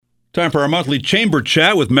Time for our monthly chamber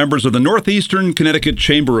chat with members of the Northeastern Connecticut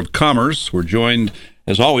Chamber of Commerce. We're joined,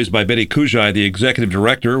 as always, by Betty Kujai, the executive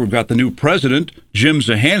director. We've got the new president, Jim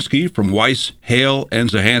Zahansky from Weiss, Hale, and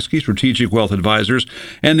Zahansky Strategic Wealth Advisors,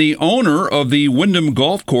 and the owner of the Wyndham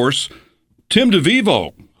Golf Course, Tim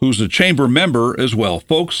DeVivo, who's a chamber member as well.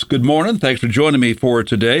 Folks, good morning. Thanks for joining me for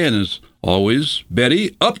today. And as always,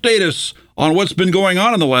 Betty, update us on what's been going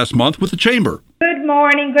on in the last month with the chamber.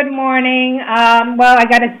 Good morning. Well, I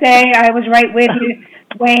got to say, I was right with you,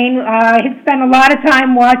 Wayne. I had spent a lot of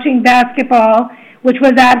time watching basketball, which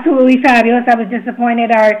was absolutely fabulous. I was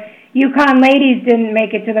disappointed our UConn ladies didn't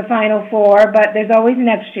make it to the Final Four, but there's always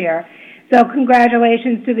next year. So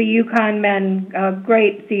congratulations to the UConn men.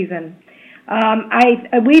 Great season.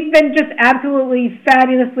 We've been just absolutely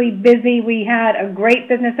fabulously busy. We had a great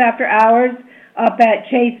business after hours up at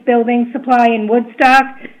Chase Building Supply in Woodstock.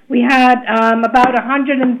 We had about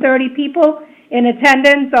 130 people in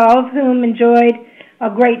attendance, all of whom enjoyed a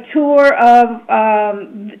great tour of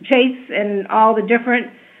Chase and all the different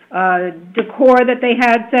decor that they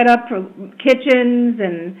had set up for kitchens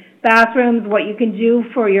and bathrooms, what you can do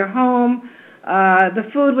for your home. The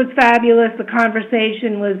food was fabulous. The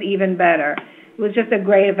conversation was even better. It was just a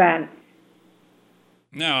great event.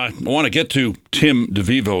 Now, I want to get to Tim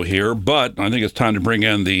DeVivo here, but I think it's time to bring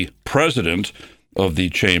in the president of the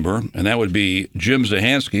chamber, and that would be Jim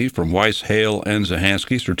Zahansky from Weiss, Hale, and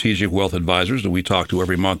Zahansky Strategic Wealth Advisors that we talk to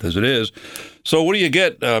every month as it is. So what do you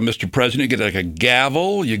get, Mr. President? You get like a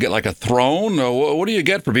gavel? You get like a throne? What do you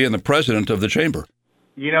get for being the president of the chamber?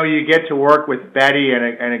 You know, you get to work with Betty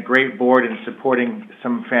and a great board and supporting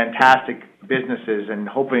some fantastic businesses and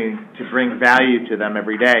hoping to bring value to them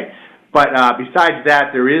every day. But besides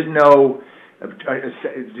that, there is no,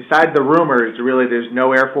 besides the rumors, really there's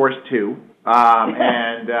no Air Force Two.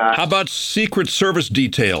 How about Secret Service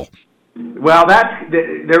detail? Well,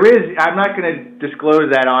 there is. I'm not going to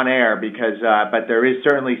disclose that on air because, but there is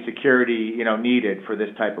certainly security, needed for this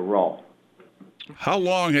type of role. How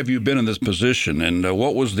long have you been in this position, and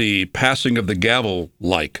what was the passing of the gavel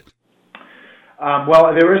like?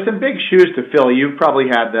 Well, there were some big shoes to fill. You probably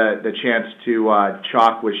had the chance to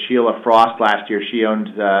chalk with Sheila Frost last year. She owned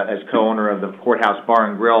as co-owner of the Courthouse Bar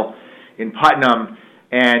and Grill in Putnam.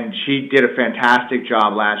 And she did a fantastic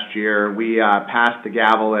job last year. We passed the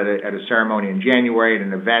gavel at a ceremony in January at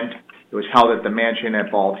an event. It was held at the mansion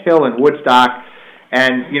at Bald Hill in Woodstock.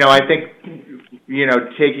 And, I think,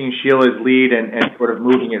 taking Sheila's lead and sort of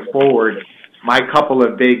moving it forward, my couple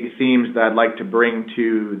of big themes that I'd like to bring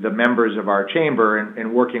to the members of our chamber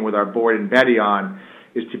and working with our board and Betty on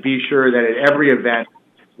is to be sure that at every event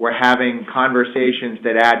we're having conversations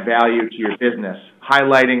that add value to your business,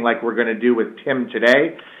 highlighting, like we're going to do with Tim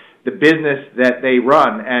today, the business that they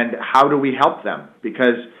run and how do we help them?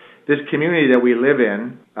 Because this community that we live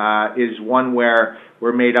in is one where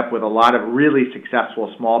we're made up with a lot of really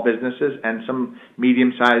successful small businesses and some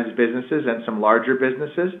medium-sized businesses and some larger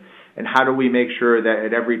businesses. And how do we make sure that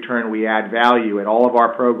at every turn we add value at all of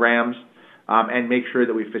our programs and make sure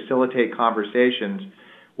that we facilitate conversations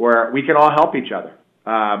where we can all help each other?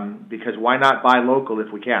 Because why not buy local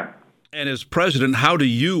if we can? And as president, how do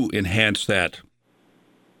you enhance that?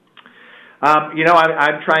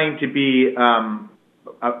 I'm trying to be an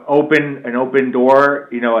open door,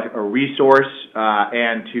 a resource,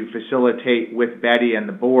 and to facilitate with Betty and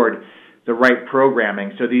the board the right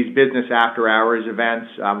programming. So these business after hours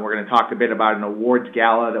events, we're going to talk a bit about an awards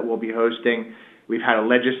gala that we'll be hosting. We've had a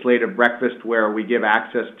legislative breakfast where we give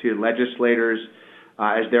access to legislators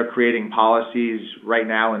as they're creating policies right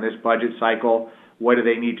now in this budget cycle. What do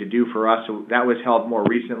they need to do for us? So that was held more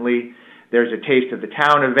recently. There's a Taste of the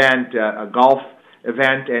Town event, a golf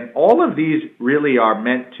event, and all of these really are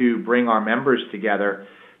meant to bring our members together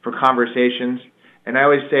for conversations. And I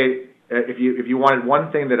always say, if you wanted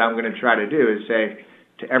one thing that I'm going to try to do is say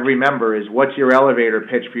to every member is, what's your elevator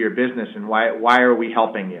pitch for your business and why are we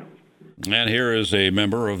helping you? And here is a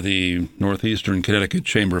member of the Northeastern Connecticut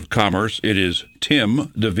Chamber of Commerce. It is Tim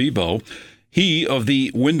DeVivo, he of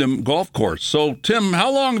the Wyndham Golf Course. So, Tim,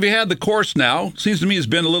 how long have you had the course now? Seems to me it's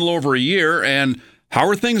been a little over a year. And how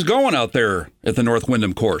are things going out there at the North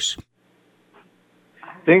Wyndham course?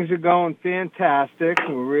 Things are going fantastic.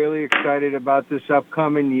 We're really excited about this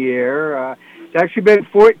upcoming year. It's actually been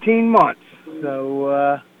 14 months,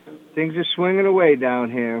 so things are swinging away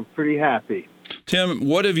down here. I'm pretty happy. Tim,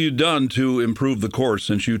 what have you done to improve the course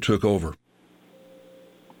since you took over?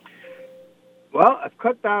 Well, I've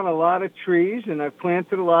cut down a lot of trees, and I've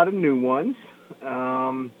planted a lot of new ones.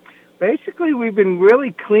 Basically, we've been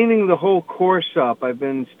really cleaning the whole course up. I've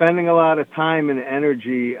been spending a lot of time and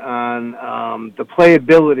energy on the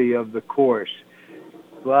playability of the course.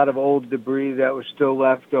 a lot of old debris that was still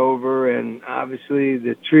left over, and obviously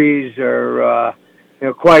the trees are,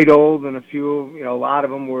 quite old, and a lot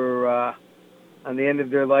of them were on the end of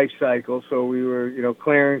their life cycle. So we were,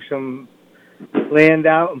 clearing some land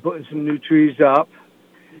out and putting some new trees up.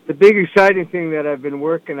 The big exciting thing that I've been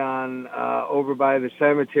working on over by the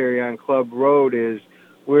cemetery on Club Road is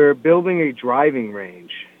we're building a driving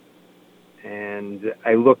range, and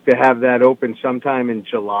I look to have that open sometime in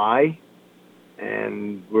July.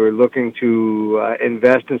 And we're looking to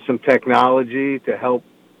invest in some technology to help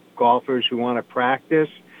golfers who want to practice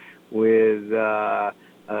with a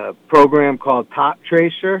program called Top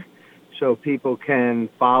Tracer, so people can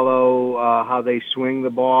follow how they swing the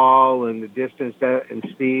ball and the distance and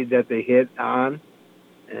speed that they hit on.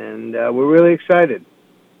 And we're really excited.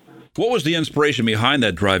 What was the inspiration behind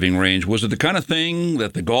that driving range? Was it the kind of thing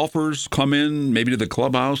that the golfers come in maybe to the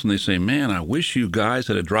clubhouse and they say, man, I wish you guys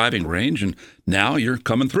had a driving range, and now you're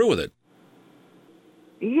coming through with it?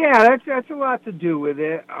 Yeah, that's a lot to do with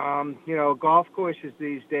it. Golf courses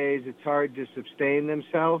these days, it's hard to sustain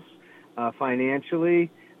themselves financially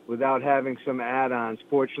without having some add-ons.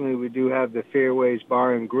 Fortunately, we do have the Fairways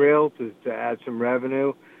Bar and Grill to add some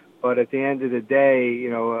revenue. But at the end of the day,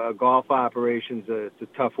 a golf operation's it's a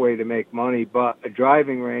tough way to make money. But a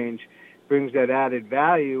driving range brings that added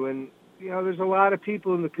value. And, there's a lot of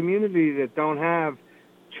people in the community that don't have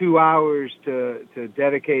 2 hours to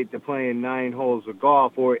dedicate to playing 9 holes of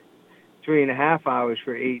golf, or 3.5 hours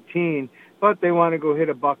for 18. But they want to go hit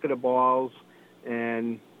a bucket of balls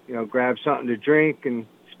and, grab something to drink and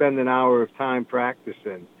spend an hour of time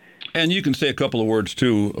practicing. And you can say a couple of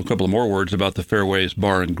more words about the Fairways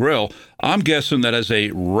Bar and Grill. I'm guessing that as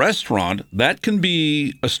a restaurant, that can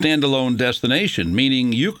be a standalone destination,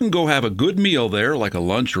 meaning you can go have a good meal there, like a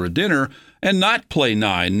lunch or a dinner, and not play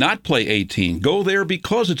 9, not play 18. Go there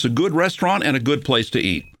because it's a good restaurant and a good place to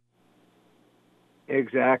eat.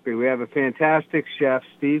 Exactly. We have a fantastic chef,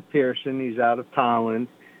 Steve Pearson. He's out of Tolland,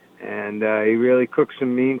 and he really cooks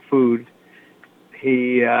some mean food.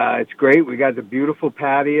 It's great. We got the beautiful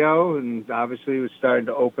patio, and obviously it's starting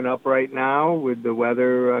to open up right now with the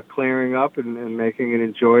weather clearing up and making it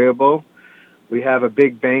enjoyable. We have a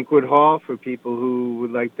big banquet hall for people who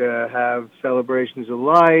would like to have celebrations of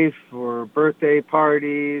life or birthday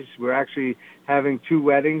parties. We're actually having 2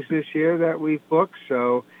 weddings this year that we've booked.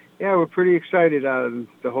 So, yeah, we're pretty excited on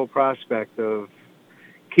the whole prospect of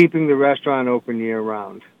keeping the restaurant open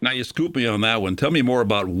year-round. Now, you scoop me on that one. Tell me more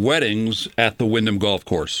about weddings at the Wyndham Golf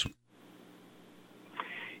Course.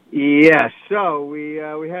 Yes, so we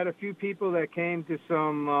had a few people that came to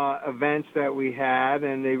some events that we had,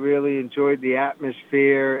 and they really enjoyed the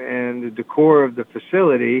atmosphere and the decor of the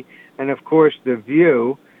facility, and, of course, the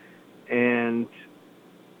view. And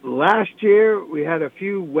last year, we had a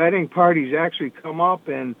few wedding parties actually come up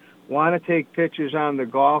and want to take pictures on the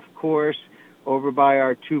golf course over by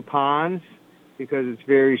our 2 ponds because it's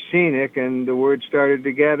very scenic, and the word started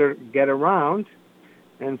to get around.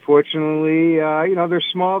 And fortunately, they're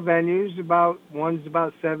small venues. One's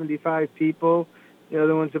about 75 people, the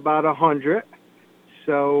other one's about 100.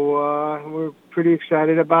 So we're pretty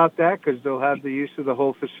excited about that because they'll have the use of the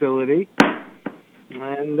whole facility.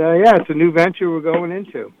 And it's a new venture we're going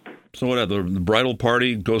into. So what? The bridal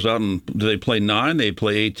party goes out and do they play 9? They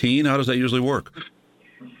play 18? How does that usually work?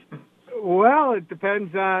 Well, it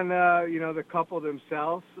depends on, the couple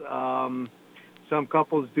themselves. Some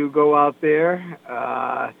couples do go out there.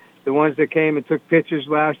 The ones that came and took pictures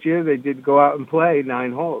last year, they did go out and play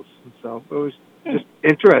 9 holes. So it was just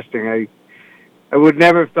interesting. I would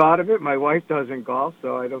never have thought of it. My wife doesn't golf,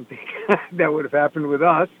 so I don't think that would have happened with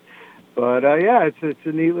us. But, it's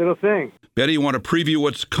a neat little thing. Betty, you want to preview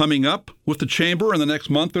what's coming up with the Chamber in the next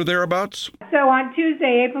month or thereabouts? So on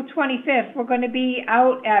Tuesday, April 25th, we're going to be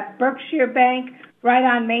out at Berkshire Bank right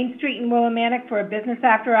on Main Street in Willimantic for a business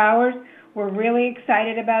after hours. We're really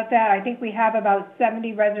excited about that. I think we have about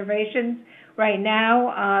 70 reservations right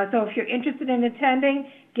now. So if you're interested in attending,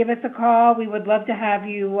 give us a call. We would love to have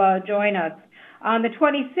you join us. On the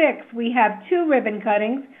 26th, we have 2 ribbon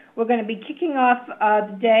cuttings. We're going to be kicking off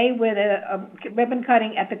the day with a ribbon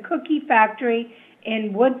cutting at the Cookie Factory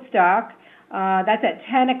in Woodstock. That's at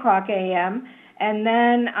 10 o'clock a.m. And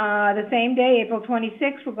then the same day, April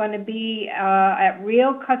 26th, we're going to be at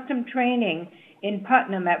Real Custom Training in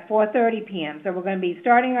Putnam at 4:30 p.m. So we're going to be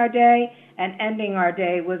starting our day and ending our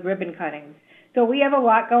day with ribbon cuttings. So we have a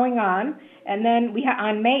lot going on. And then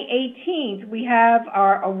on May 18th, we have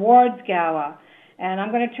our awards gala. And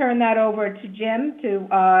I'm going to turn that over to Jim to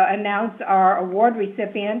announce our award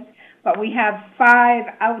recipients. But we have 5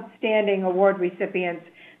 outstanding award recipients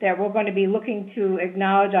that we're going to be looking to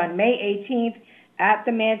acknowledge on May 18th at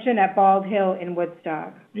the mansion at Bald Hill in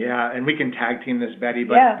Woodstock. Yeah, and we can tag team this, Betty.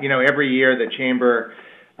 But Yeah. every year the chamber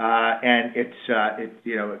and it's a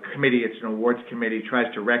committee. It's an awards committee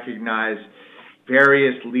tries to recognize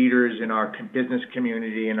various leaders in our business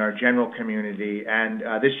community, in our general community, and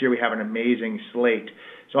this year we have an amazing slate.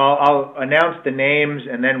 So I'll announce the names,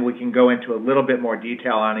 and then we can go into a little bit more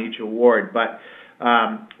detail on each award. But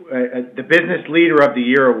the Business Leader of the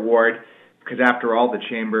Year award, because after all, the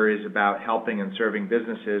Chamber is about helping and serving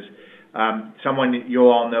businesses, someone you'll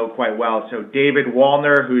all know quite well. So David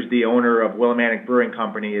Wallner, who's the owner of Willimantic Brewing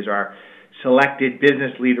Company, is our selected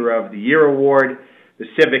Business Leader of the Year award. The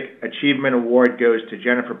Civic Achievement Award goes to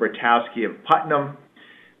Jennifer Bertowski of Putnam.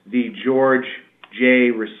 The George J.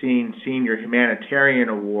 Racine Senior Humanitarian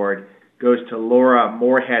Award goes to Laura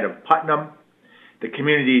Moorhead of Putnam. The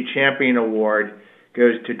Community Champion Award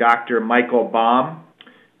goes to Dr. Michael Baum,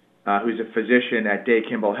 who's a physician at Day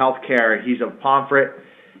Kimball Healthcare. He's of Pomfret.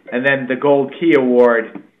 And then the Gold Key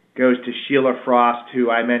Award goes to Sheila Frost, who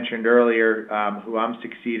I mentioned earlier, who I'm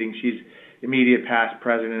succeeding. She's immediate past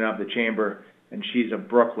president of the Chamber, and she's of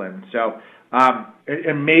Brooklyn. So an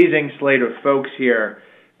amazing slate of folks here.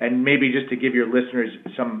 And maybe just to give your listeners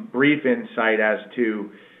some brief insight as to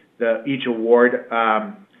each award,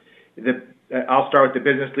 I'll start with the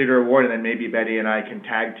Business Leader Award, and then maybe Betty and I can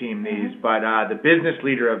tag team these. But the Business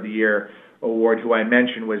Leader of the Year Award, who I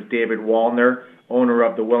mentioned, was David Wallner, owner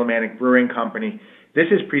of the Willimantic Brewing Company. This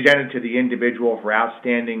is presented to the individual for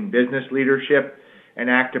outstanding business leadership and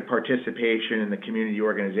active participation in the community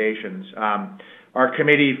organizations. Our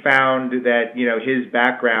committee found that, his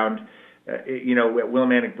background, at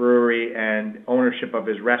Willimantic Brewery and ownership of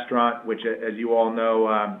his restaurant, which, as you all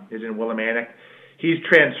know, is in Willimantic. He's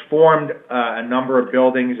transformed a number of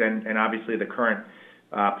buildings, and obviously the current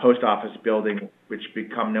post office building, which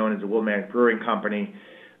become known as the Willimantic Brewing Company.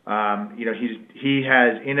 He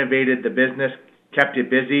has innovated the business, kept it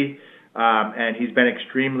busy, and he's been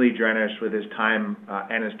extremely generous with his time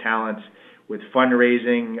and his talents with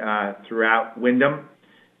fundraising throughout Wyndham,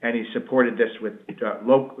 and he supported this with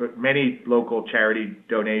many local charity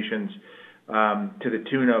donations to the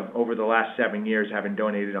tune of, over the last 7 years, having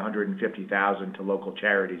donated $150,000 to local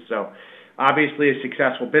charities. So obviously a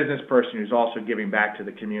successful business person who's also giving back to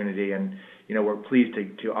the community, and we're pleased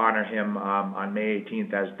to honor him on May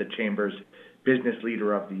 18th as the Chamber's Business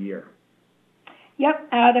Leader of the Year. Yep,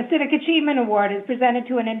 the Civic Achievement Award is presented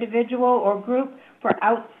to an individual or group for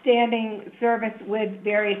outstanding service with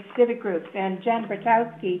various civic groups, and Jen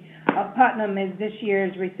Bertowski of Putnam is this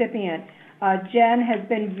year's recipient. Jen has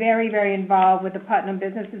been very, very involved with the Putnam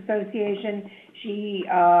Business Association. She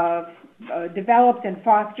developed and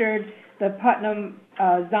fostered the Putnam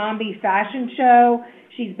Zombie Fashion Show.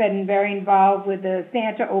 She's been very involved with the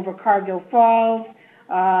Santa over Cargill Falls,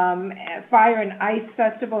 Fire and Ice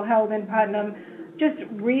Festival held in Putnam. Just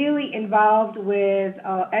really involved with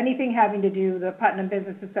anything having to do with the Putnam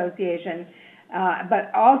Business Association,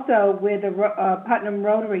 but also with the Putnam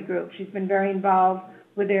Rotary Group. She's been very involved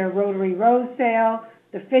with their Rotary Rose Sale,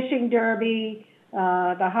 the Fishing Derby,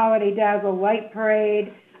 the Holiday Dazzle Light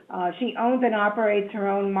Parade. She owns and operates her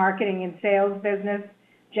own marketing and sales business,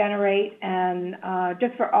 Generate, and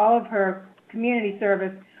just for all of her community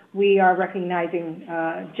service, we are recognizing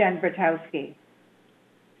Jen Bertowski.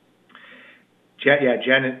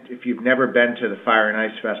 Jen, if you've never been to the Fire and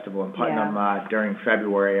Ice Festival in Putnam during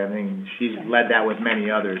February, I mean, she's led that with many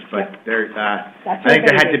others. But I think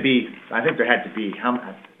there had to be. I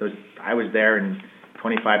was there, and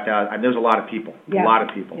 25,000. There was a lot of people. Yeah. A lot of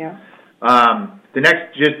people. Yeah. The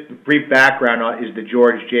next, just brief background, is the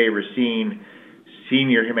George J. Racine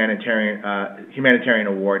Senior Humanitarian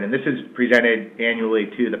Award, and this is presented annually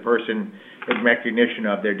to the person in recognition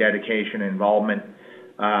of their dedication and involvement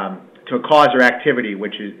to a cause or activity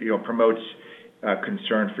which is promotes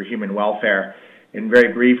concern for human welfare. And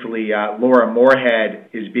very briefly, Laura Moorhead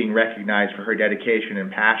is being recognized for her dedication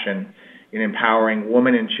and passion in empowering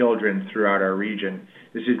women and children throughout our region.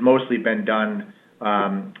 This has mostly been done,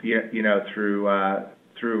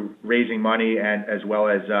 through raising money, and as well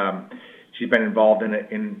as she's been involved in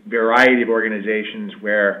a variety of organizations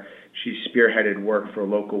where she's spearheaded work for a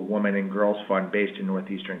local Women and Girls Fund based in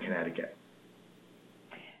Northeastern Connecticut.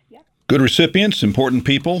 Good recipients, important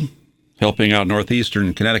people, helping out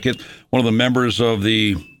Northeastern Connecticut. One of the members of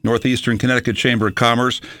the Northeastern Connecticut Chamber of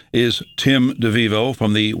Commerce is Tim DeVivo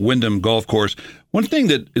from the Wyndham Golf Course. One thing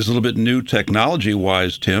that is a little bit new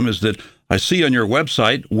technology-wise, Tim, is that I see on your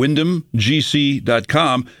website,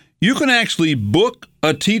 wyndhamgc.com, you can actually book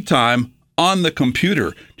a tee time on the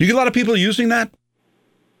computer. Do you get a lot of people using that?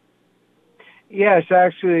 Yes,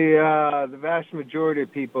 actually, the vast majority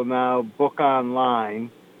of people now book online,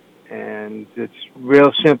 and it's a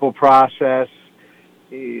real simple process.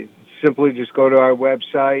 You simply just go to our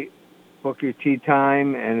website, book your tee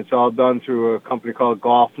time, and it's all done through a company called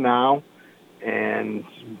Golf Now, and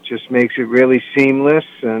just makes it really seamless,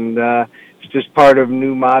 and it's just part of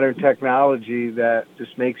new modern technology that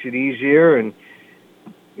just makes it easier. And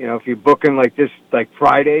if you're booking like this, like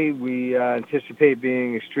Friday, we anticipate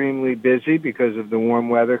being extremely busy because of the warm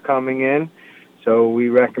weather coming in. So we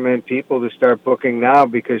recommend people to start booking now,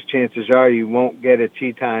 because chances are you won't get a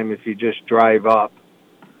tee time if you just drive up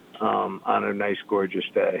on a nice, gorgeous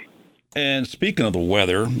day. And speaking of the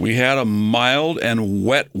weather, we had a mild and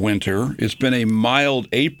wet winter. It's been a mild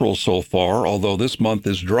April so far, although this month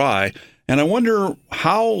is dry. And I wonder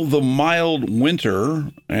how the mild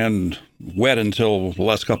winter and wet until the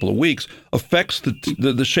last couple of weeks affects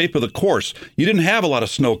the shape of the course. You didn't have a lot of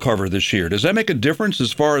snow cover this year. Does that make a difference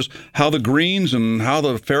as far as how the greens and how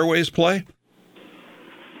the fairways play?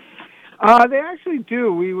 They actually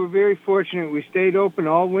do. We were very fortunate. We stayed open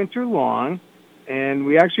all winter long, and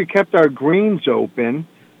we actually kept our greens open,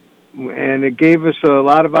 and it gave us a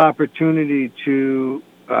lot of opportunity to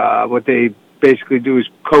what they basically do is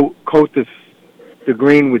coat the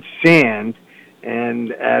green with sand.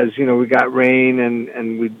 And as we got rain,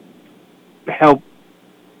 and we helped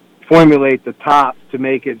formulate the top to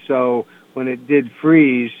make it so when it did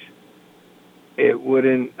freeze, it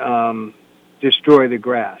wouldn't destroy the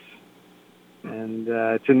grass. And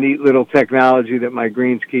it's a neat little technology that my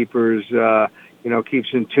greenskeepers keeps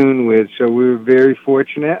in tune with. So we were very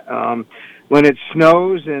fortunate. When it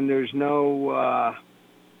snows and there's no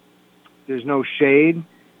shade,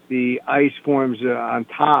 the ice forms on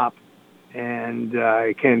top, and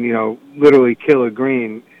it can, literally kill a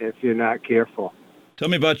green if you're not careful. Tell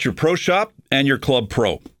me about your pro shop and your club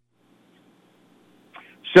pro.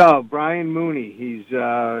 So Brian Mooney, he's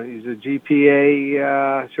a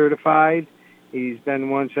GPA certified. He's been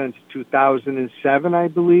one since 2007, I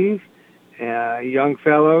believe. Young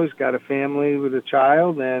fellow, he's got a family with a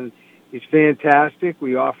child, and he's fantastic.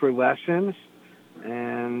 We offer lessons,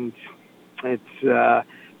 and it's a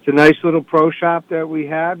nice little pro shop that we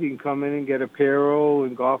have. You can come in and get apparel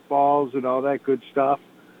and golf balls and all that good stuff.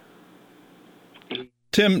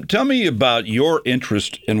 Tim, tell me about your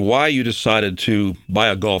interest and why you decided to buy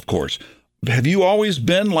a golf course. Have you always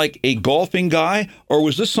been like a golfing guy, or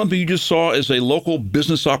was this something you just saw as a local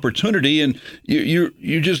business opportunity and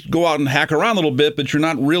you just go out and hack around a little bit, but you're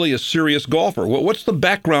not really a serious golfer? What's the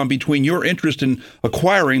background between your interest in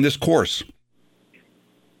acquiring this course?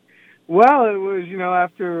 Well, it was,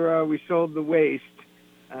 after we sold the waste,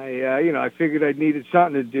 I figured I needed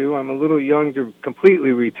something to do. I'm a little young to completely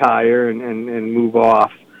retire and move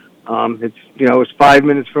off. It's 5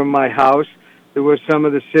 minutes from my house. There was some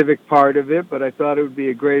of the civic part of it, but I thought it would be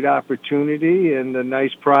a great opportunity and a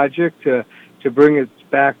nice project to bring it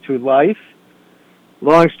back to life.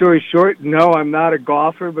 Long story short, no, I'm not a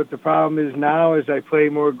golfer, but the problem is now as I play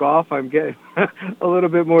more golf, I'm getting a little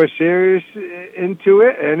bit more serious into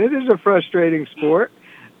it, and it is a frustrating sport,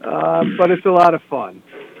 but it's a lot of fun,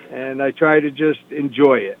 and I try to just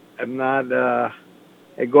enjoy it.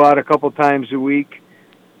 I go out a couple times a week,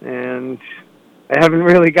 and I haven't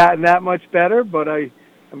really gotten that much better, but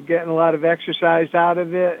I'm getting a lot of exercise out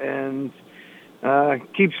of it, and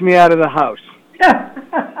keeps me out of the house.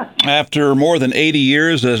 After more than 80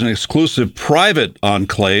 years as an exclusive private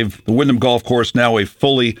enclave, the Wyndham Golf Course now a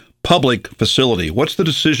fully public facility. What's the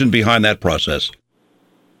decision behind that process?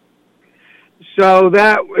 So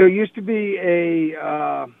it used to be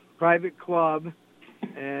a private club,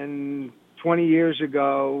 and 20 years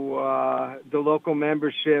ago, the local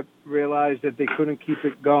membership realized that they couldn't keep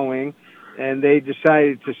it going, and they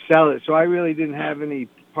decided to sell it. So I really didn't have any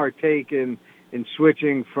partake in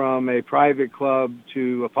switching from a private club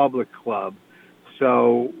to a public club.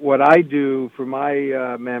 So what I do for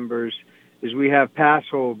my members is we have pass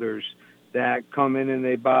holders that come in and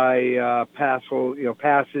they buy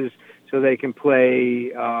passes so they can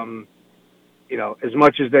play, as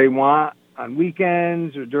much as they want on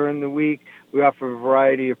weekends or during the week. We offer a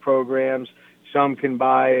variety of programs. Some can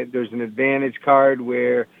buy, there's an advantage card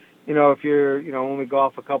where, if you're, only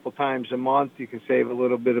golf a couple times a month, you can save a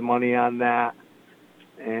little bit of money on that.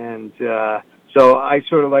 And so I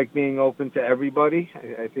sort of like being open to everybody.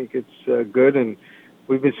 I think it's good, and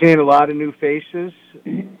we've been seeing a lot of new faces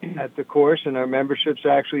at the course, and our membership's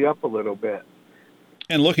actually up a little bit.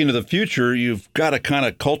 And looking to the future, you've got to kind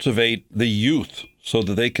of cultivate the youth so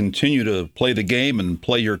that they continue to play the game and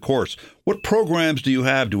play your course. What programs do you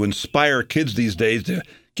have to inspire kids these days to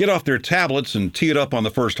get off their tablets and tee it up on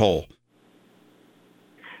the first hole?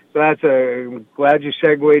 I'm glad you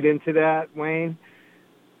segued into that, Wayne.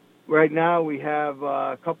 Right now we have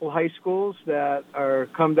a couple high schools that are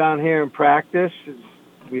come down here and practice.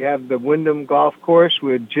 We have the Wyndham Golf Course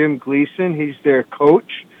with Jim Gleason. He's their coach,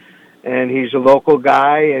 and he's a local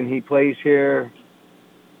guy, and he plays here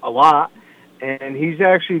a lot. And he's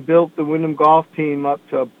actually built the Wyndham golf team up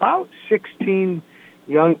to about 16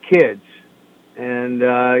 young kids. And,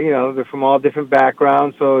 they're from all different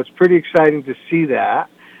backgrounds, so it's pretty exciting to see that.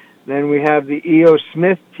 Then we have the E.O.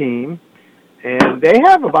 Smith team, and they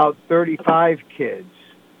have about 35 kids.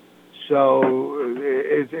 So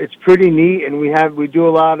it's pretty neat, and we do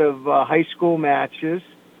a lot of high school matches,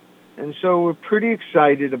 and so we're pretty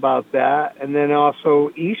excited about that. And then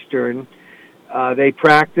also Eastern, they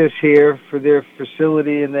practice here for their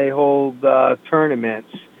facility, and they hold tournaments.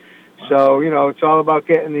 So, it's all about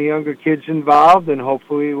getting the younger kids involved, and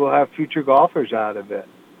hopefully we'll have future golfers out of it.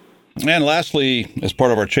 And lastly, as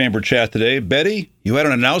part of our chamber chat today, Betty, you had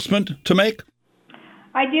an announcement to make?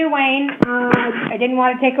 I do, Wayne. I didn't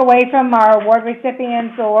want to take away from our award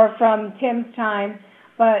recipients or from Tim's time,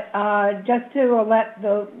 but just to let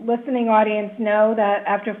the listening audience know that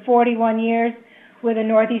after 41 years with the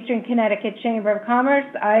Northeastern Connecticut Chamber of Commerce,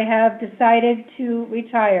 I have decided to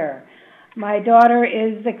retire. My daughter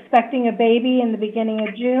is expecting a baby in the beginning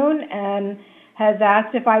of June and has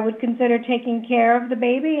asked if I would consider taking care of the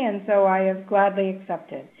baby, and so I have gladly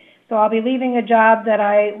accepted. So I'll be leaving a job that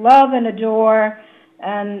I love and adore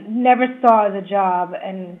and never saw as a job,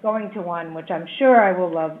 and going to one which I'm sure I will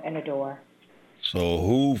love and adore. So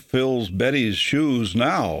who fills Betty's shoes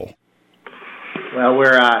now? Well,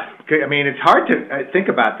 it's hard to think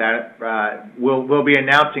about that. We'll be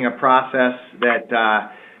announcing a process that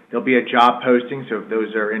there'll be a job posting, so if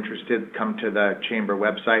those are interested, come to the Chamber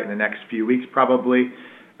website in the next few weeks probably,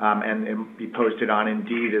 and be posted on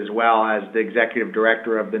Indeed as well as the Executive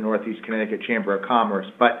Director of the Northeast Connecticut Chamber of Commerce.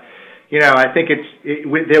 But I think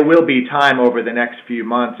there will be time over the next few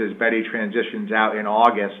months as Betty transitions out in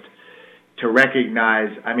August to recognize,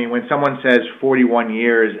 when someone says 41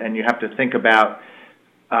 years and you have to think about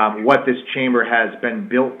what this chamber has been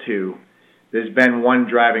built to, there's been one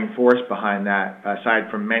driving force behind that,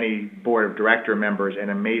 aside from many board of director members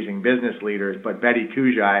and amazing business leaders, but Betty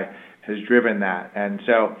Kujai has driven that. And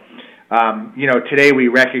so, today we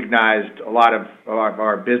recognized a lot of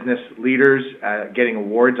our business leaders getting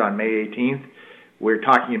awards on May 18th. We're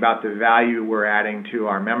talking about the value we're adding to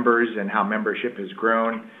our members and how membership has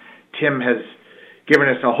grown. Tim has given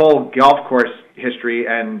us a whole golf course history,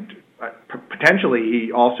 and potentially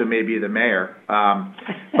he also may be the mayor.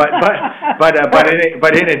 But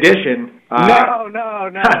in addition, no.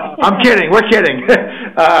 I'm kidding. We're kidding.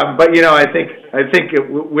 But I think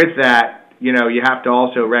with that, you have to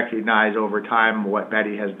also recognize over time what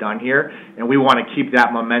Betty has done here, and we want to keep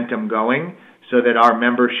that momentum going so that our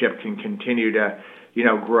membership can continue to,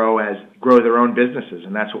 grow their own businesses,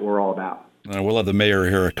 and that's what we're all about. We'll have the mayor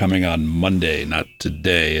here coming on Monday, not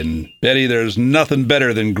today. And Betty, there's nothing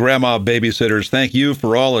better than grandma babysitters. Thank you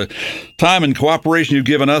for all the time and cooperation you've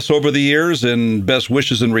given us over the years, and best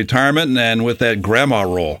wishes in retirement and with that grandma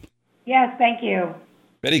role. Yes, thank you.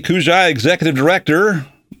 Betty Kujai, Executive Director,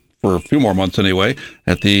 for a few more months anyway,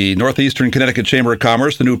 at the Northeastern Connecticut Chamber of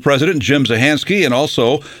Commerce, the new president, Jim Zahansky, and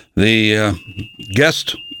also the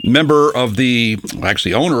guest member of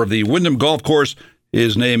owner of the Wyndham Golf Course.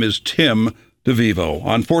 His name is Tim DeVivo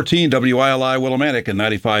on 14 WILI Willimantic and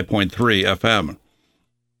 95.3 FM.